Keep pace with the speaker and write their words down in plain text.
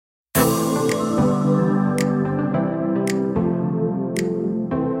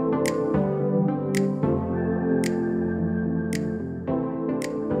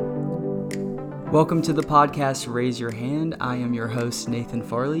Welcome to the podcast Raise Your Hand. I am your host, Nathan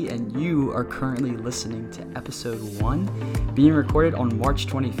Farley, and you are currently listening to episode 1, being recorded on March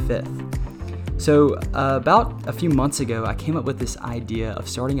 25th. So about a few months ago, I came up with this idea of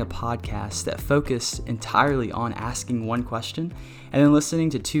starting a podcast that focused entirely on asking one question and then listening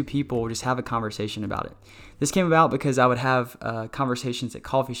to two people just have a conversation about it. This came about because I would have conversations at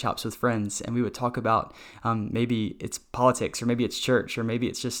coffee shops with friends, and we would talk about maybe it's politics, or maybe it's church, or maybe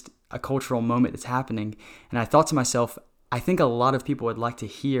it's just a cultural moment that's happening. And I thought to myself, I think a lot of people would like to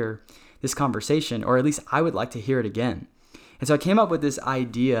hear this conversation, or at least I would like to hear it again. And so I came up with this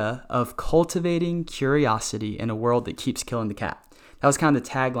idea of cultivating curiosity in a world that keeps killing the cat. That was kind of the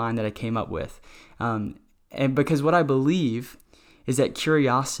tagline that I came up with. And because what I believe is that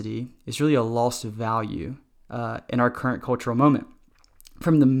curiosity is really a lost value in our current cultural moment.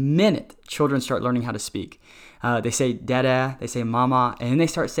 From the minute children start learning how to speak, they say dada, they say mama, and then they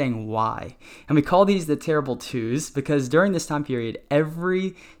start saying why. And we call these the terrible twos because during this time period,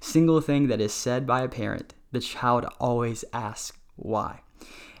 every single thing that is said by a parent, the child always asks why.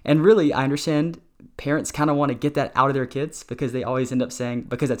 And really, I understand parents kind of want to get that out of their kids because they always end up saying,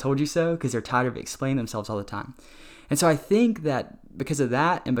 because I told you so, because they're tired of explaining themselves all the time. And so I think that because of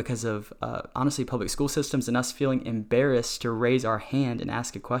that, and because of, honestly, public school systems and us feeling embarrassed to raise our hand and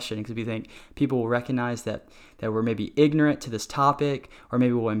ask a question, because we think people will recognize that we're maybe ignorant to this topic, or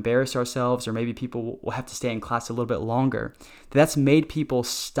maybe we'll embarrass ourselves, or maybe people will have to stay in class a little bit longer, that's made people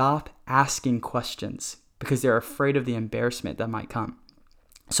stop asking questions because they're afraid of the embarrassment that might come.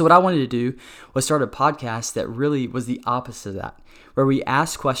 So what I wanted to do was start a podcast that really was the opposite of that, where we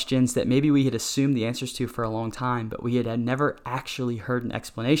asked questions that maybe we had assumed the answers to for a long time, but we had never actually heard an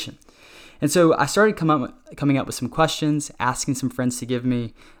explanation. And so I started coming up with some questions, asking some friends to give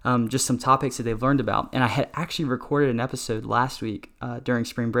me just some topics that they've learned about. And I had actually recorded an episode last week during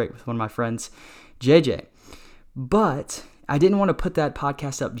spring break with one of my friends, JJ. But I didn't want to put that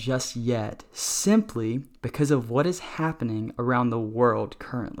podcast up just yet, simply because of what is happening around the world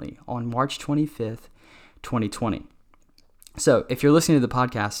currently on March 25th, 2020. So if you're listening to the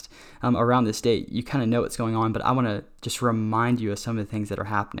podcast around this date, you kind of know what's going on, but I want to just remind you of some of the things that are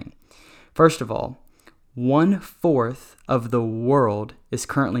happening. First of all, 1/4 of the world is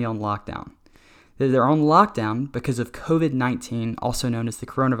currently on lockdown. They're on lockdown because of COVID-19, also known as the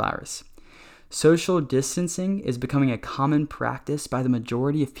coronavirus. Social distancing is becoming a common practice by the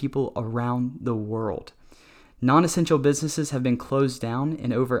majority of people around the world. Non-essential businesses have been closed down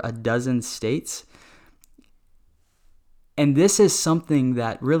in over a dozen states. And this is something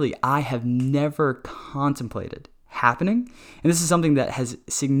that really I have never contemplated happening. And this is something that has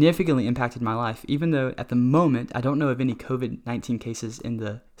significantly impacted my life, even though at the moment, I don't know of any COVID-19 cases in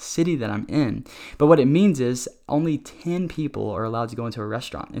the city that I'm in. But what it means is only 10 people are allowed to go into a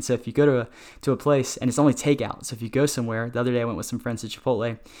restaurant. And so if you go to a place and it's only takeout, so if you go somewhere, the other day I went with some friends to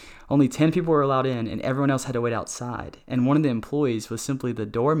Chipotle, only 10 people were allowed in and everyone else had to wait outside. And one of the employees was simply the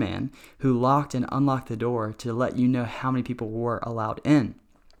doorman who locked and unlocked the door to let you know how many people were allowed in.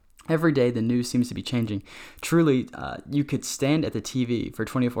 Every day, the news seems to be changing. Truly, you could stand at the TV for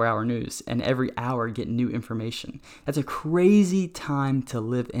 24-hour news and every hour get new information. That's a crazy time to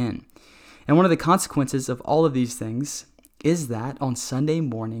live in. And one of the consequences of all of these things is that on Sunday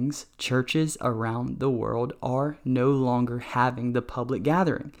mornings, churches around the world are no longer having the public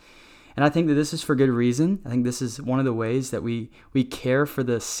gathering. And I think that this is for good reason. I think this is one of the ways that we care for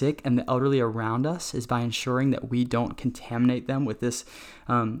the sick and the elderly around us is by ensuring that we don't contaminate them with this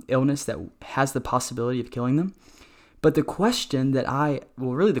illness that has the possibility of killing them. But the questions I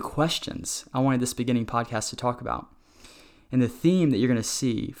wanted this beginning podcast to talk about, and the theme that you're going to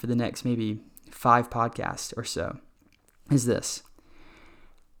see for the next maybe 5 podcasts or so, is this.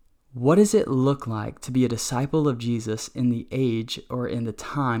 What does it look like to be a disciple of Jesus in the age or in the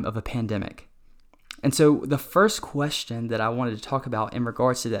time of a pandemic? And so the first question that I wanted to talk about in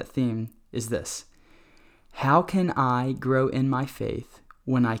regards to that theme is this. How can I grow in my faith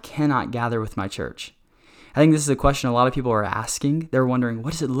when I cannot gather with my church? I think this is a question a lot of people are asking. They're wondering,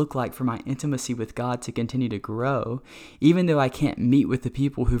 what does it look like for my intimacy with God to continue to grow, even though I can't meet with the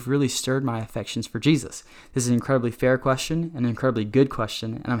people who've really stirred my affections for Jesus? This is an incredibly fair question, an incredibly good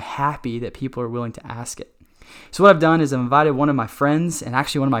question, and I'm happy that people are willing to ask it. So what I've done is I've invited one of my friends and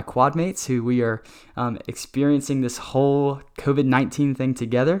actually one of my quad mates who we are experiencing this whole COVID-19 thing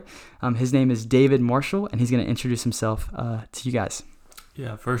together. His name is David Marshall, and he's going to introduce himself to you guys.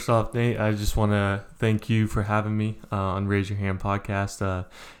 Yeah, first off, Nate, I just want to thank you for having me on Raise Your Hand podcast.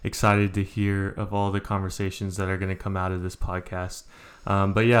 Excited to hear of all the conversations that are going to come out of this podcast.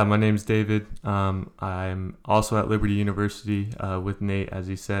 But yeah, my name's David. I'm also at Liberty University with Nate, as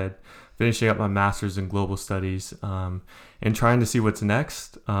he said. finishing up my master's in global studies, and trying to see what's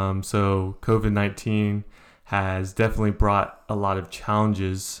next. So COVID-19 has definitely brought a lot of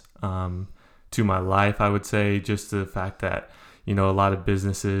challenges to my life. I would say just the fact that, a lot of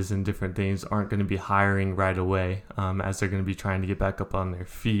businesses and different things aren't going to be hiring right away, as they're going to be trying to get back up on their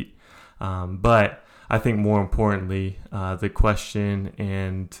feet. But I think more importantly, the question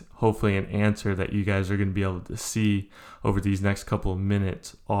and hopefully an answer that you guys are going to be able to see over these next couple of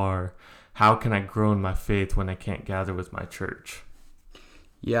minutes are, how can I grow in my faith when I can't gather with my church?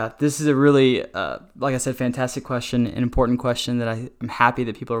 Yeah, this is a really, like I said, fantastic question, an important question that I'm happy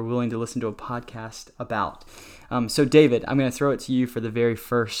that people are willing to listen to a podcast about. So David, I'm going to throw it to you for the very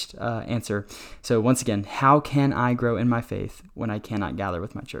first answer. So once again, how can I grow in my faith when I cannot gather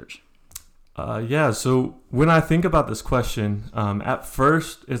with my church? So when I think about this question, at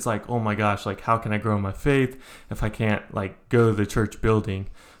first it's like, oh my gosh, like how can I grow in my faith if I can't go to the church building?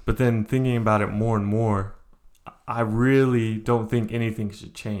 But then thinking about it more and more, I really don't think anything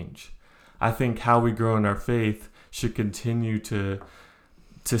should change. I think how we grow in our faith should continue to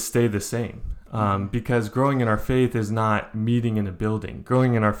stay the same. Because growing in our faith is not meeting in a building.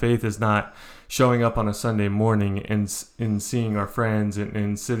 Growing in our faith is not showing up on a Sunday morning and seeing our friends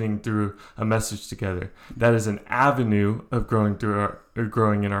and sitting through a message together. That is an avenue of growing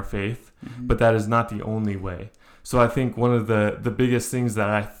in our faith, but that is not the only way. So I think one of the biggest things that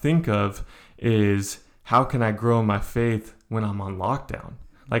I think of is, how can I grow in my faith when I'm on lockdown?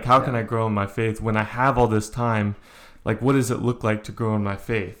 How can I grow in my faith when I have all this time? What does it look like to grow in my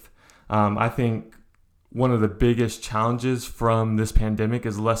faith? I think one of the biggest challenges from this pandemic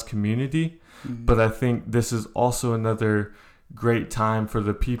is less community, but I think this is also another great time for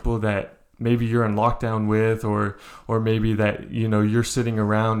the people that maybe you're in lockdown with, or maybe that you're sitting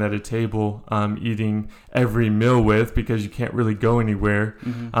around at a table eating every meal with, because you can't really go anywhere.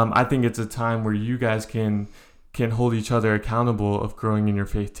 I think it's a time where you guys can hold each other accountable of growing in your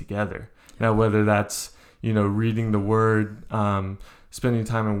faith together. Now, whether that's reading the Word, spending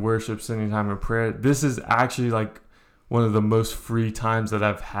time in worship, spending time in prayer, this is actually one of the most free times that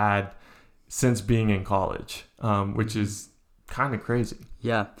I've had since being in college, which is kind of crazy.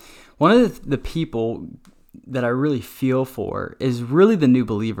 Yeah. One of the people that I really feel for is really the new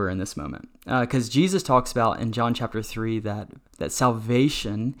believer in this moment. Because Jesus talks about in John chapter 3 that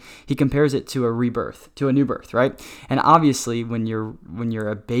salvation, he compares it to a rebirth, to a new birth, right? And obviously when you're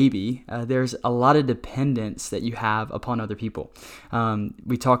a baby, there's a lot of dependence that you have upon other people.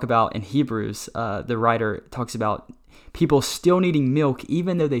 We talk about in Hebrews, the writer talks about people still needing milk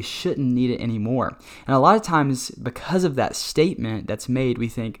even though they shouldn't need it anymore. And a lot of times because of that statement that's made, we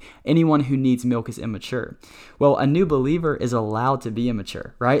think anyone who needs milk is immature. Well, a new believer is allowed to be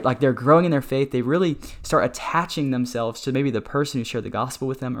immature, right? They're growing in their faith. They really start attaching themselves to maybe the person who shared the gospel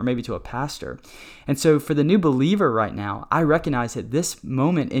with them, or maybe to a pastor. And so for the new believer right now, I recognize that this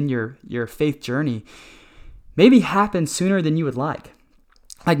moment in your faith journey maybe happened sooner than you would like.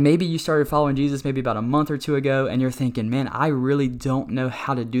 Maybe you started following Jesus maybe about a month or two ago, and you're thinking, man, I really don't know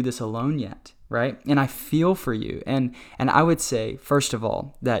how to do this alone yet, right? And I feel for you. And I would say, first of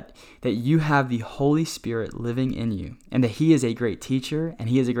all, that you have the Holy Spirit living in you, and that he is a great teacher and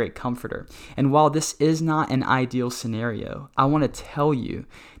he is a great comforter. And while this is not an ideal scenario, I want to tell you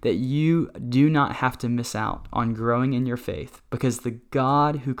that you do not have to miss out on growing in your faith, because the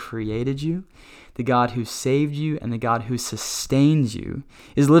God who created you, the God who saved you, and the God who sustains you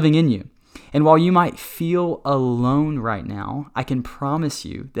is living in you. And while you might feel alone right now, I can promise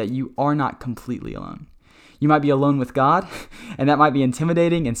you that you are not completely alone. You might be alone with God, and that might be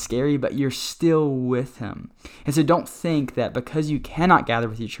intimidating and scary, but you're still with him. And so don't think that because you cannot gather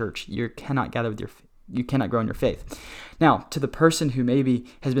with your church, you cannot grow in your faith. Now, to the person who maybe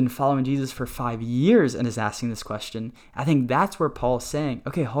has been following Jesus for 5 years and is asking this question, I think that's where Paul's saying,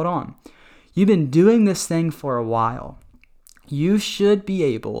 okay, hold on. You've been doing this thing for a while. You should be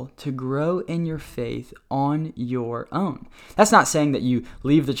able to grow in your faith on your own. That's not saying that you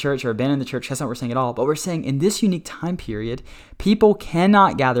leave the church or abandon the church. That's not what we're saying at all. But we're saying in this unique time period, people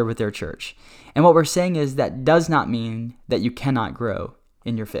cannot gather with their church. And what we're saying is that does not mean that you cannot grow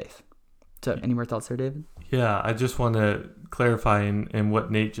in your faith. So any more thoughts there, David? Yeah, I just want to clarify in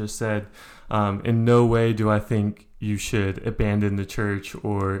what Nate just said. In no way do I think you should abandon the church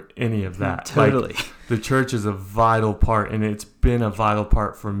or any of that. Totally. The church is a vital part, and it's been a vital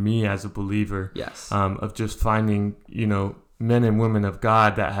part for me as a believer. Yes. Of just finding, men and women of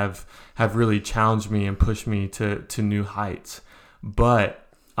God that have really challenged me and pushed me to new heights. But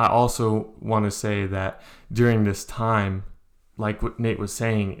I also want to say that during this time, like what Nate was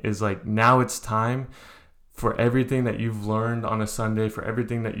saying, is now it's time for everything that you've learned on a Sunday, for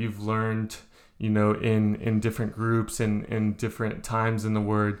everything that you've learned, in different groups and in different times in the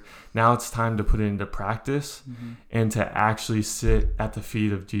Word. Now it's time to put it into practice and to actually sit at the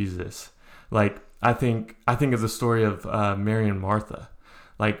feet of Jesus. Like, I think of the story of Mary and Martha.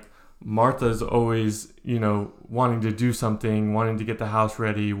 Like, Martha's always, wanting to do something, wanting to get the house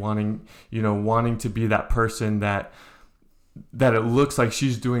ready, wanting to be that person that it looks like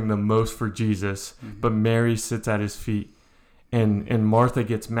she's doing the most for Jesus, but Mary sits at his feet. And Martha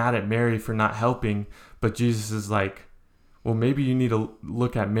gets mad at Mary for not helping, but Jesus is like, well, maybe you need to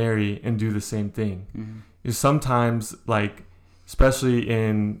look at Mary and do the same thing. Sometimes, like, especially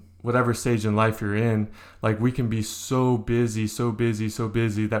in whatever stage in life you're in, like, we can be so busy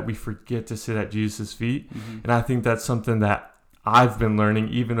that we forget to sit at Jesus' feet. And I think that's something that I've been learning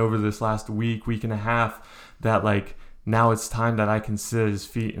even over this last week and a half, that like, now it's time that I can sit at his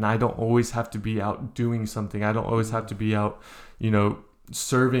feet, and I don't always have to be out doing something. I don't always have to be out,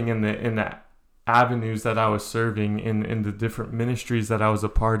 serving in the avenues that I was serving in the different ministries that I was a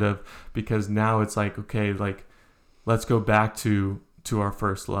part of, because now it's like, okay, like, let's go back to our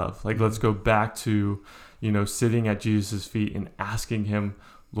first love. Like, let's go back to, sitting at Jesus' feet and asking him,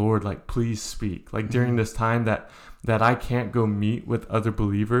 Lord, like, please speak. Like, during this time that I can't go meet with other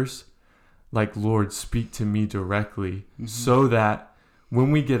believers, like, Lord, speak to me directly, so that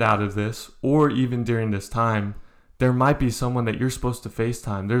when we get out of this, or even during this time, there might be someone that you're supposed to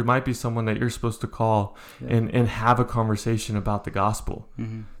FaceTime. There might be someone that you're supposed to call and have a conversation about the gospel.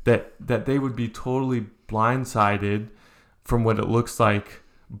 That they would be totally blindsided from what it looks like,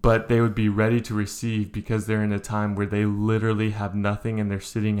 but they would be ready to receive, because they're in a time where they literally have nothing, and they're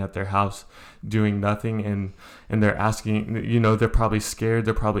sitting at their house doing nothing, and they're asking, they're probably scared,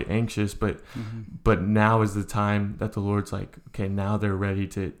 they're probably anxious, but now is the time that the Lord's like, okay, now they're ready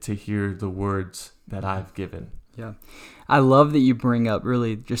to hear the words that I've given. Yeah. I love that you bring up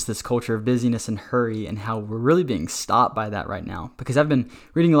really just this culture of busyness and hurry, and how we're really being stopped by that right now, because I've been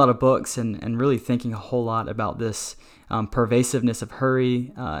reading a lot of books and really thinking a whole lot about this pervasiveness of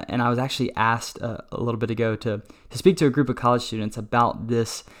hurry. And I was actually asked a little bit ago to speak to a group of college students about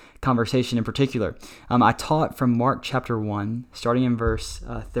this conversation in particular. I taught from Mark chapter 1, starting in verse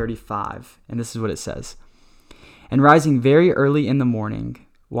 35, and this is what it says. And rising very early in the morning,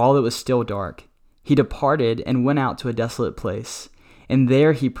 while it was still dark, he departed and went out to a desolate place, and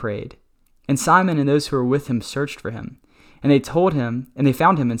there he prayed. And Simon and those who were with him searched for him. And they found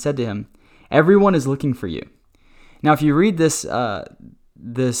him and said to him, "Everyone is looking for you." Now, if you read this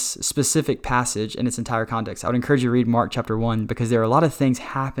specific passage in its entire context, I would encourage you to read Mark chapter 1, because there are a lot of things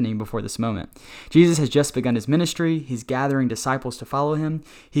happening before this moment. Jesus has just begun his ministry. He's gathering disciples to follow him.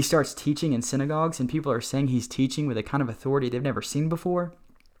 He starts teaching in synagogues, and people are saying he's teaching with a kind of authority they've never seen before.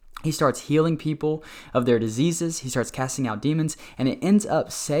 He starts healing people of their diseases. He starts casting out demons. And it ends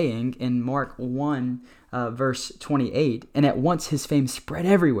up saying in Mark 1, verse 28, and at once his fame spread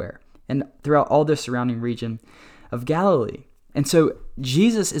everywhere and throughout all the surrounding region of Galilee. And so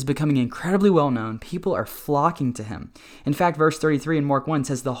Jesus is becoming incredibly well known. People are flocking to him. In fact, verse 33 in Mark 1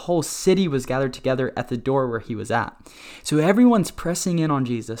 says the whole city was gathered together at the door where he was at. So everyone's pressing in on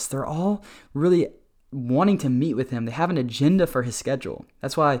Jesus. They're all really wanting to meet with him. They have an agenda for his schedule.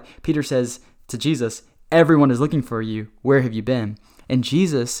 That's why Peter says to Jesus, "Everyone is looking for you. Where have you been?" And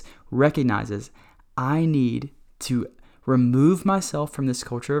Jesus recognizes, I need to remove myself from this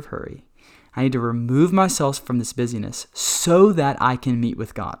culture of hurry. I need to remove myself from this busyness so that I can meet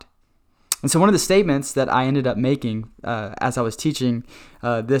with God. And so one of the statements that I ended up making as I was teaching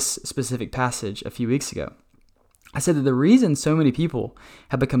this specific passage a few weeks ago, I said that the reason so many people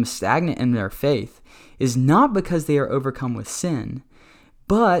have become stagnant in their faith is not because they are overcome with sin,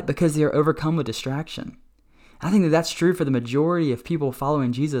 but because they are overcome with distraction. I think that that's true for the majority of people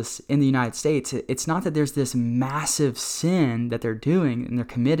following Jesus in the United States. It's not that there's this massive sin that they're doing and they're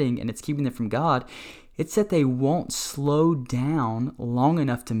committing and it's keeping them from God. It's that they won't slow down long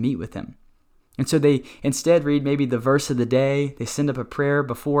enough to meet with him. And so they instead read maybe the verse of the day, they send up a prayer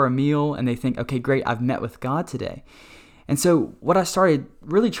before a meal, and they think, okay, great, I've met with God today. And so what I started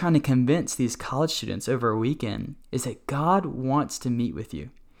really trying to convince these college students over a weekend is that God wants to meet with you.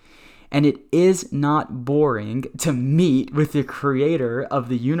 And it is not boring to meet with the creator of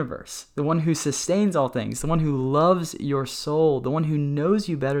the universe, the one who sustains all things, the one who loves your soul, the one who knows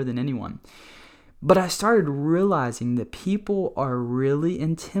you better than anyone. But I started realizing that people are really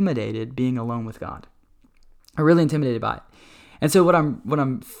intimidated being alone with God. Are really intimidated by it. And so what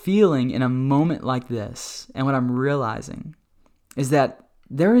I'm feeling in a moment like this, and what I'm realizing, is that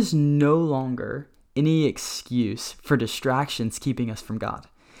there is no longer any excuse for distractions keeping us from God.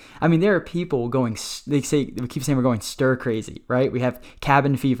 I mean, there are people we keep saying we're going stir crazy, right? We have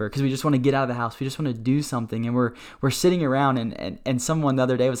cabin fever because we just want to get out of the house. We just want to do something. And we're sitting around and someone the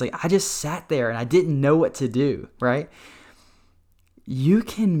other day was like, I just sat there and I didn't know what to do, right? You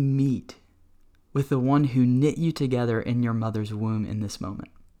can meet with the one who knit you together in your mother's womb in this moment.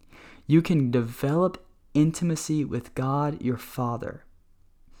 You can develop intimacy with God, your Father.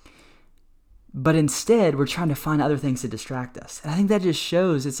 But instead, we're trying to find other things to distract us. And I think that just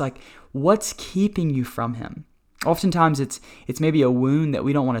shows it's like, what's keeping you from him? Oftentimes, it's maybe a wound that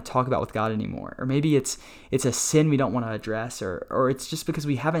we don't want to talk about with God anymore. Or maybe it's a sin we don't want to address. Or it's just because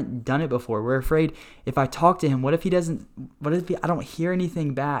we haven't done it before. We're afraid if I talk to him, what if I don't hear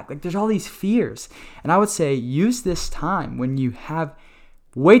anything back? Like, there's all these fears. And I would say use this time when you have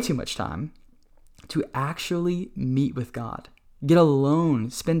way too much time to actually meet with God. Get alone,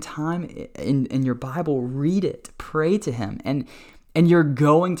 spend time in your Bible, read it, pray to him, and you're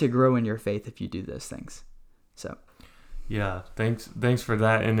going to grow in your faith if you do those things. So, yeah, thanks for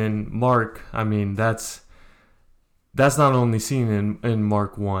that. And then Mark, I mean, that's not only seen in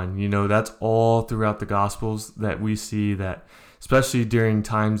Mark 1, you know, that's all throughout the Gospels that we see that, especially during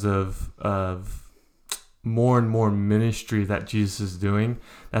times of more and more ministry that Jesus is doing,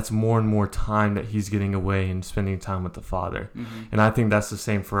 that's more and more time that he's getting away and spending time with the Father. Mm-hmm. And I think that's the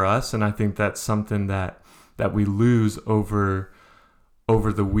same for us. And I think that's something that we lose over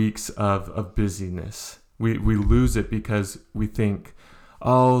the weeks of busyness. We lose it because we think,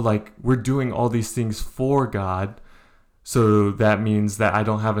 oh, like we're doing all these things for God, so that means that I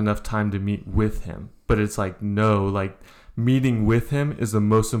don't have enough time to meet with him. But it's like, no, like meeting with him is the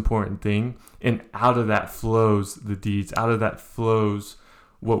most important thing. And out of that flows the deeds. Out of that flows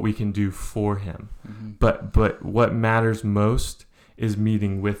what we can do for him. Mm-hmm. But what matters most is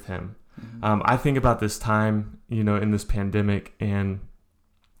meeting with him. Mm-hmm. I think about this time, you know, in this pandemic, and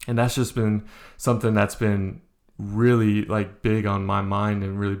that's just been something that's been really like big on my mind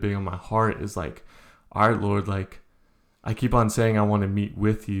and really big on my heart is like, all right, Lord, like I keep on saying I want to meet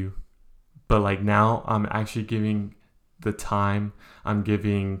with you, but like now I'm actually giving the time. I'm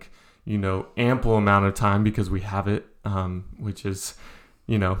giving, you know, ample amount of time because we have it, which is,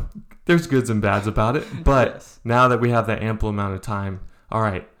 you know, there's goods and bads about it. But yes. Now that we have that ample amount of time, all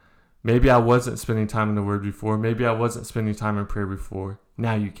right, maybe I wasn't spending time in the Word before. Maybe I wasn't spending time in prayer before.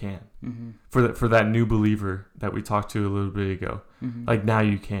 Now you can. Mm-hmm. For that new believer that we talked to a little bit ago, mm-hmm. like now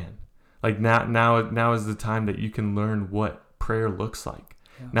you can. Like now is the time that you can learn what prayer looks like.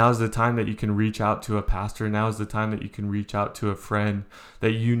 Yeah. Now is the time that you can reach out to a pastor. Now is the time that you can reach out to a friend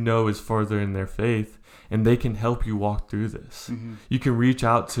that you know is further in their faith, and they can help you walk through this. Mm-hmm. You can reach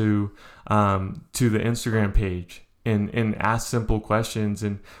out to the Instagram page and ask simple questions.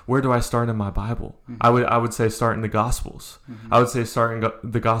 And where do I start in my Bible? Mm-hmm. I would say start in the Gospels. Mm-hmm. I would say start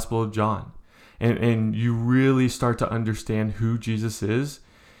in the Gospel of John, and you really start to understand who Jesus is.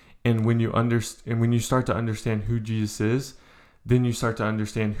 And when you start to understand who Jesus is, then you start to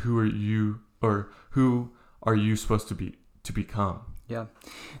understand who are you supposed to become. Yeah.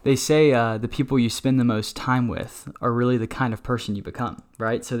 They say the people you spend the most time with are really the kind of person you become,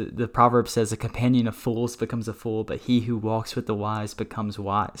 right? So the proverb says a companion of fools becomes a fool, but he who walks with the wise becomes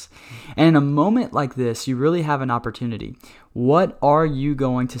wise. And in a moment like this, you really have an opportunity. What are you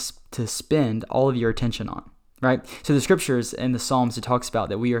going to spend all of your attention on? Right? So the scriptures and the Psalms, it talks about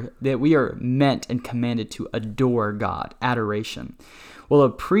that we are meant and commanded to adore God, adoration. Well, a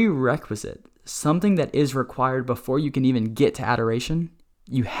prerequisite, something that is required before you can even get to adoration,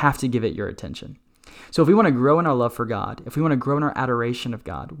 you have to give it your attention. So if we want to grow in our love for God, if we want to grow in our adoration of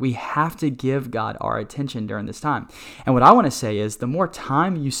God, we have to give God our attention during this time. And what I want to say is the more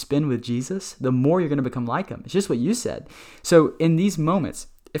time you spend with Jesus, the more you're going to become like him. It's just what you said. So in these moments,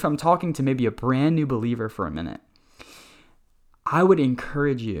 if I'm talking to maybe a brand new believer for a minute, I would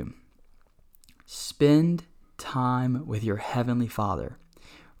encourage you, spend time with your Heavenly Father.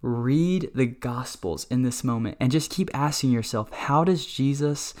 Read the Gospels in this moment and just keep asking yourself, how does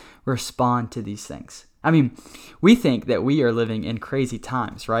Jesus respond to these things? I mean, we think that we are living in crazy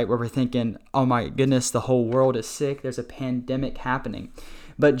times, right? Where we're thinking, oh my goodness, the whole world is sick. There's a pandemic happening.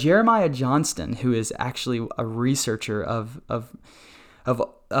 But Jeremiah Johnston, who is actually a researcher of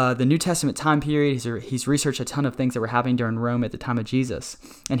the New Testament time period, he's researched a ton of things that were happening during Rome at the time of Jesus.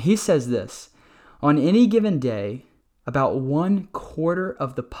 And he says this, on any given day, about 1/4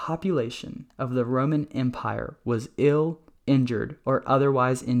 of the population of the Roman Empire was ill, injured, or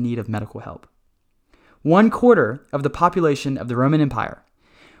otherwise in need of medical help. 1/4 of the population of the Roman Empire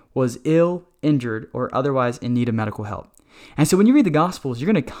was ill, injured, or otherwise in need of medical help. And so when you read the Gospels,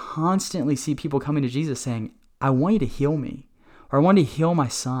 you're going to constantly see people coming to Jesus saying, I want you to heal me. Or I wanted to heal my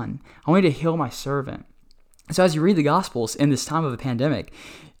son. I wanted to heal my servant. So as you read the Gospels in this time of a pandemic,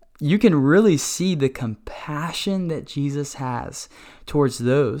 you can really see the compassion that Jesus has towards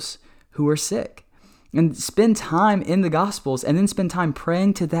those who are sick. And spend time in the Gospels and then spend time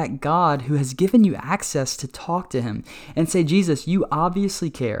praying to that God who has given you access to talk to him and say, Jesus, you obviously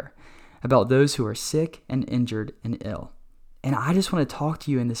care about those who are sick and injured and ill. And I just want to talk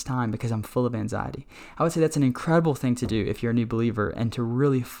to you in this time because I'm full of anxiety. I would say that's an incredible thing to do if you're a new believer and to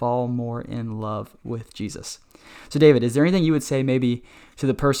really fall more in love with Jesus. So David, is there anything you would say maybe to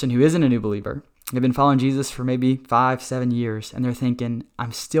the person who isn't a new believer? They've been following Jesus for maybe 5-7 years, and they're thinking,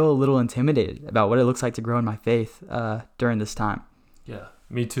 I'm still a little intimidated about what it looks like to grow in my faith during this time. Yeah,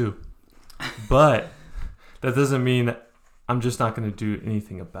 me too. But that doesn't mean I'm just not going to do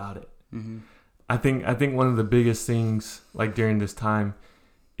anything about it. Mm-hmm. I think one of the biggest things like during this time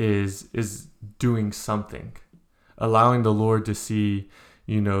is doing something, allowing the Lord to see,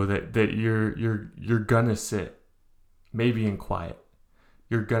 that you're gonna sit maybe in quiet.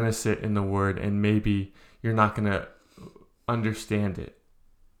 You're going to sit in the Word, and maybe you're not going to understand it.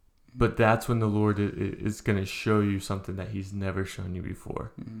 But that's when the Lord is going to show you something that he's never shown you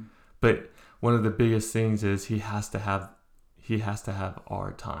before. Mm-hmm. But one of the biggest things is he has to have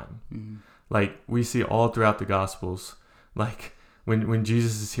our time. Mm-hmm. Like we see all throughout the Gospels, like when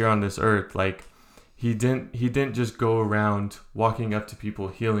Jesus is here on this earth, like he didn't just go around walking up to people,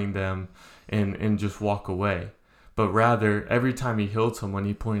 healing them and just walk away. But rather, every time he healed someone,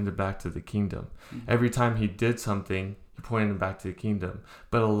 he pointed them back to the kingdom. Mm-hmm. Every time he did something, he pointed them back to the kingdom.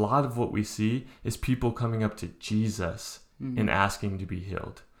 But a lot of what we see is people coming up to Jesus and asking to be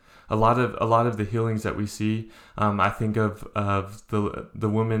healed. A lot of the healings that we see, I think of the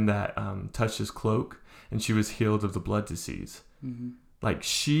woman that touched his cloak, and she was healed of the blood disease. Mm-hmm. Like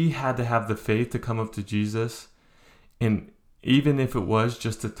she had to have the faith to come up to Jesus, and even if it was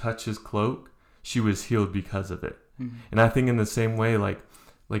just to touch his cloak, she was healed because of it. Mm-hmm. And I think in the same way, like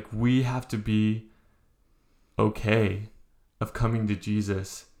we have to be okay of coming to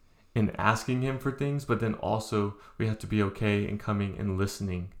Jesus and asking him for things, but then also we have to be okay in coming and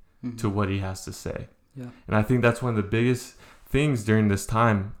listening to what he has to say. Yeah. And I think that's one of the biggest things during this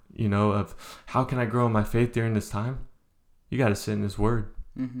time, of how can I grow in my faith during this time? You got to sit in his word.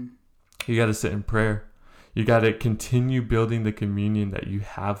 Mm-hmm. You got to sit in prayer. You got to continue building the communion that you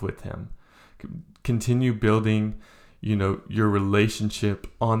have with him. Continue building, your relationship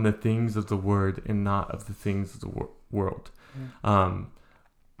on the things of the word and not of the things of the world. Yeah.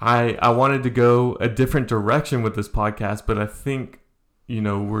 I wanted to go a different direction with this podcast, but I think,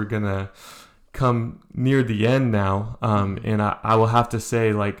 we're going to come near the end now. And I will have to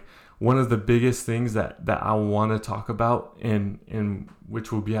say, like, one of the biggest things that I want to talk about, and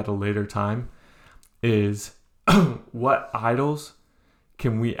which will be at a later time, is what idols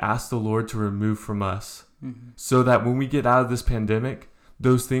can we ask the Lord to remove from us, so that when we get out of this pandemic,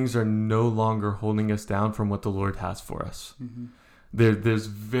 those things are no longer holding us down from what the Lord has for us. Mm-hmm. There's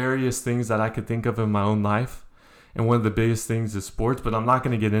various things that I could think of in my own life, and one of the biggest things is sports, but I'm not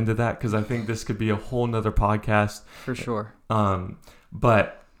going to get into that because I think this could be a whole nother podcast. For sure.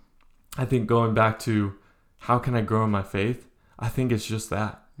 But I think going back to how can I grow in my faith, I think it's just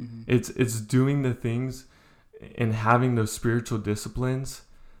that. Mm-hmm. It's doing the things and having those spiritual disciplines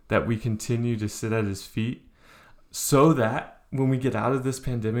that we continue to sit at his feet, so that when we get out of this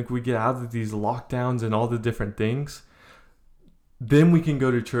pandemic, we get out of these lockdowns and all the different things, then we can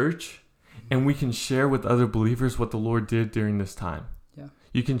go to church and we can share with other believers what the Lord did during this time. Yeah.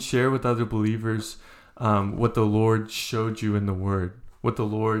 You can share with other believers what the Lord showed you in the Word, what the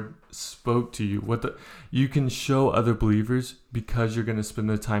Lord spoke to you. You can show other believers because you're going to spend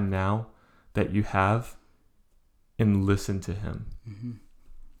the time now that you have and listen to him. Mm-hmm.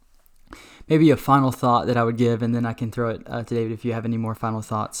 Maybe a final thought that I would give, and then I can throw it to David if you have any more final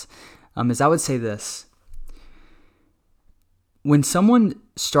thoughts, is I would say this. When someone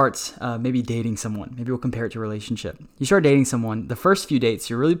starts maybe dating someone, maybe we'll compare it to a relationship. You start dating someone, the first few dates,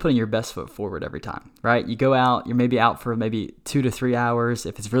 you're really putting your best foot forward every time, right? You go out, you're maybe out for maybe 2 to 3 hours.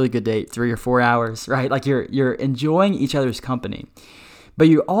 If it's a really good date, 3 or 4 hours, right? Like you're enjoying each other's company. But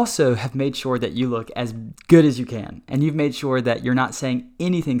you also have made sure that you look as good as you can. And you've made sure that you're not saying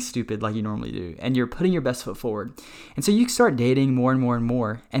anything stupid like you normally do. And you're putting your best foot forward. And so you start dating more and more and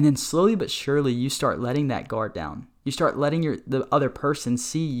more. And then slowly but surely, you start letting that guard down. You start letting the other person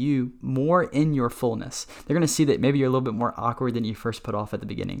see you more in your fullness. They're going to see that maybe you're a little bit more awkward than you first put off at the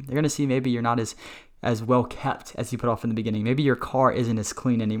beginning. They're going to see maybe you're not as well kept as you put off in the beginning. Maybe your car isn't as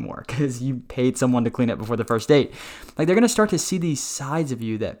clean anymore because you paid someone to clean it before the first date. Like they're going to start to see these sides of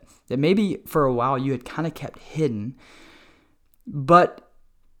you that maybe for a while you had kind of kept hidden. But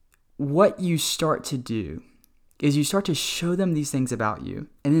what you start to do is you start to show them these things about you,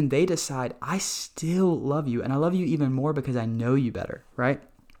 and then they decide, I still love you, and I love you even more because I know you better, right?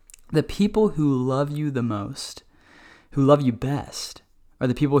 The people who love you the most, who love you best, are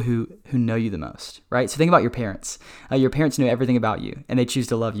the people who know you the most, right? So think about your parents. Your parents know everything about you, and they choose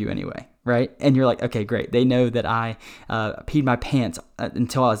to love you anyway, right? And you're like, okay, great. They know that I peed my pants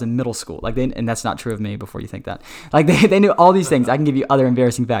until I was in middle school. And that's not true of me before you think that. They knew all these things. I can give you other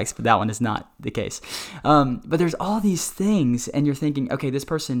embarrassing facts, but that one is not the case. But there's all these things, and you're thinking, okay, this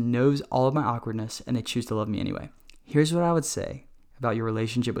person knows all of my awkwardness, and they choose to love me anyway. Here's what I would say about your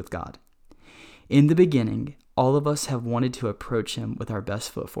relationship with God. In the beginning, all of us have wanted to approach him with our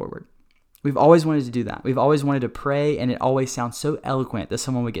best foot forward. We've always wanted to do that. We've always wanted to pray, and it always sounds so eloquent that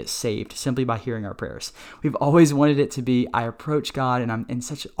someone would get saved simply by hearing our prayers. We've always wanted it to be, I approach God, and I'm in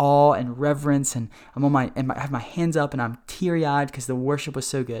such awe and reverence, and I have my hands up, and I'm teary-eyed because the worship was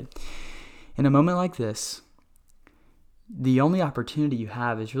so good. In a moment like this, the only opportunity you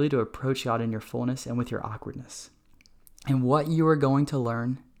have is really to approach God in your fullness and with your awkwardness. And what you are going to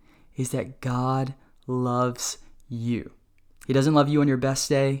learn is that God loves you. He doesn't love you on your best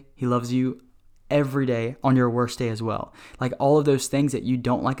day. He loves you every day on your worst day as well. Like all of those things that you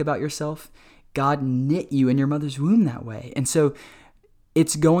don't like about yourself, God knit you in your mother's womb that way. And so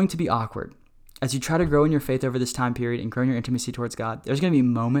it's going to be awkward. As you try to grow in your faith over this time period and grow in your intimacy towards God, there's going to be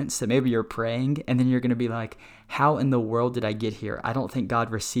moments that maybe you're praying and then you're going to be like, how in the world did I get here? I don't think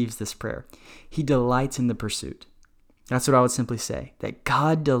God receives this prayer. He delights in the pursuit. That's what I would simply say, that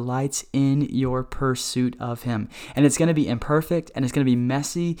God delights in your pursuit of him. And it's going to be imperfect, and it's going to be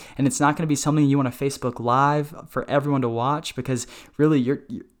messy, and it's not going to be something you want to Facebook Live for everyone to watch because really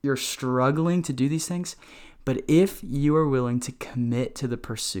you're struggling to do these things. But if you are willing to commit to the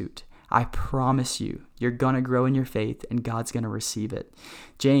pursuit, I promise you, you're going to grow in your faith and God's going to receive it.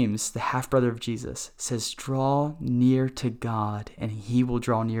 James, the half-brother of Jesus, says, draw near to God and he will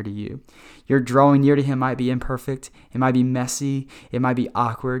draw near to you. Your drawing near to him might be imperfect, it might be messy, it might be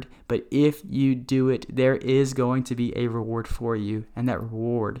awkward, but if you do it, there is going to be a reward for you, and that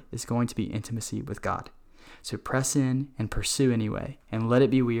reward is going to be intimacy with God. So press in and pursue anyway, and let it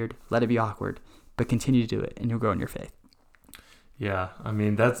be weird, let it be awkward, but continue to do it and you'll grow in your faith. Yeah, I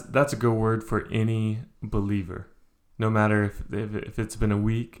mean, that's a good word for any believer, no matter if it's been a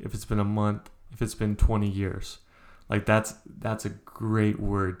week, if it's been a month, if it's been 20 years. Like that's a great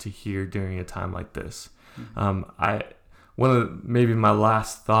word to hear during a time like this. Mm-hmm. Maybe my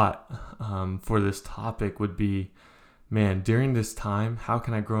last thought for this topic would be, man, during this time, how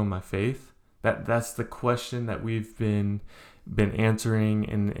can I grow in my faith? That's the question that we've been answering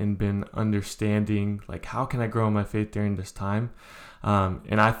and been understanding, like, how can I grow in my faith during this time?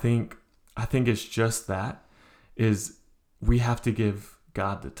 And I think it's just that, is we have to give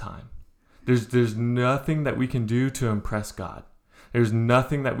God the time. There's nothing that we can do to impress God. There's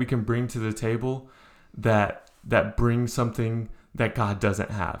nothing that we can bring to the table that brings something that God doesn't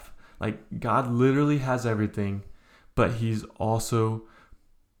have. Like, God literally has everything, but he's also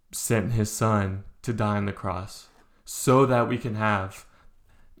sent his son to die on the cross so that we can have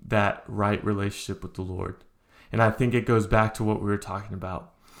that right relationship with the Lord. And I think it goes back to what we were talking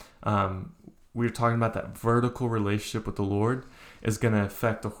about. We were talking about that vertical relationship with the Lord is going to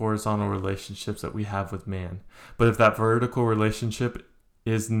affect the horizontal relationships that we have with man. But if that vertical relationship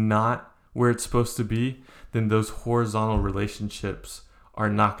is not where it's supposed to be, then those horizontal relationships are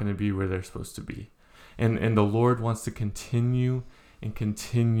not going to be where they're supposed to be. And the Lord wants to continue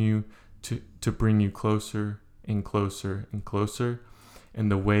to bring you closer and closer and closer.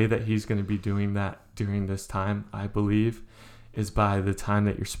 And the way that he's going to be doing that during this time, I believe, is by the time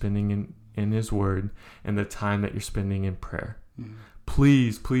that you're spending in his word and the time that you're spending in prayer. Mm-hmm.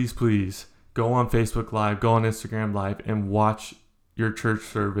 Please go on Facebook Live, go on Instagram Live, and watch your church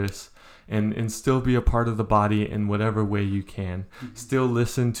service and still be a part of the body in whatever way you can. Mm-hmm. Still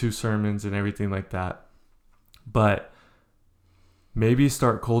listen to sermons and everything like that. But maybe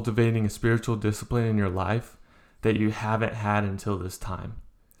start cultivating a spiritual discipline in your life that you haven't had until this time.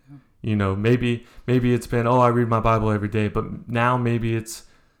 Yeah. You know, maybe it's been, I read my Bible every day, but now maybe it's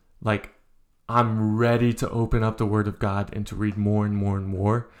like, I'm ready to open up the Word of God and to read more and more and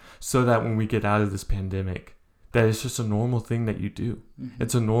more, so that when we get out of this pandemic, that it's just a normal thing that you do. Mm-hmm.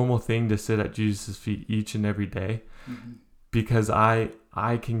 It's a normal thing to sit at Jesus' feet each and every day. Mm-hmm. Because I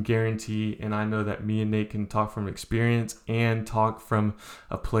can guarantee, and I know that me and Nate can talk from experience and talk from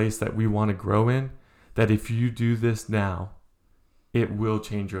a place that we want to grow in, that if you do this now, it will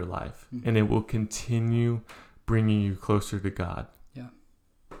change your life. Mm-hmm. And it will continue bringing you closer to God.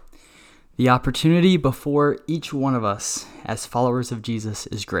 The opportunity before each one of us as followers of Jesus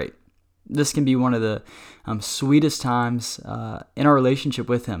is great. This can be one of the sweetest times in our relationship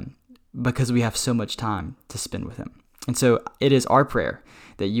with Him because we have so much time to spend with Him. And so it is our prayer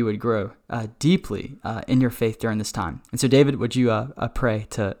that you would grow deeply in your faith during this time. And so, David, would you pray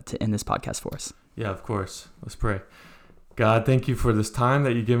to end this podcast for us? Yeah, of course. Let's pray. God, thank you for this time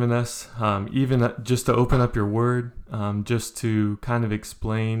that you've given us, even just to open up your word, just to kind of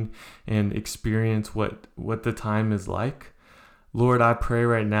explain and experience what the time is like. Lord, I pray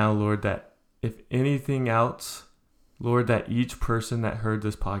right now, Lord, that if anything else, Lord, that each person that heard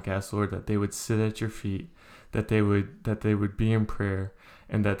this podcast, Lord, that they would sit at your feet, that they would be in prayer,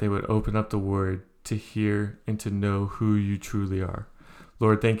 and that they would open up the word to hear and to know who you truly are.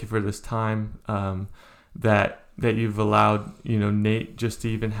 Lord, thank you for this time that you've allowed, Nate just to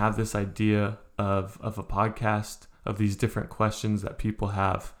even have this idea of a podcast, of these different questions that people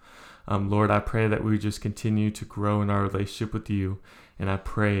have. Lord, I pray that we just continue to grow in our relationship with you. And I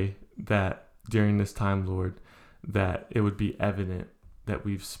pray that during this time, Lord, that it would be evident that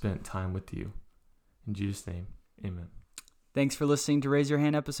we've spent time with you. In Jesus' name, amen. Thanks for listening to Raise Your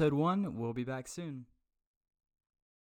Hand episode 1. We'll be back soon.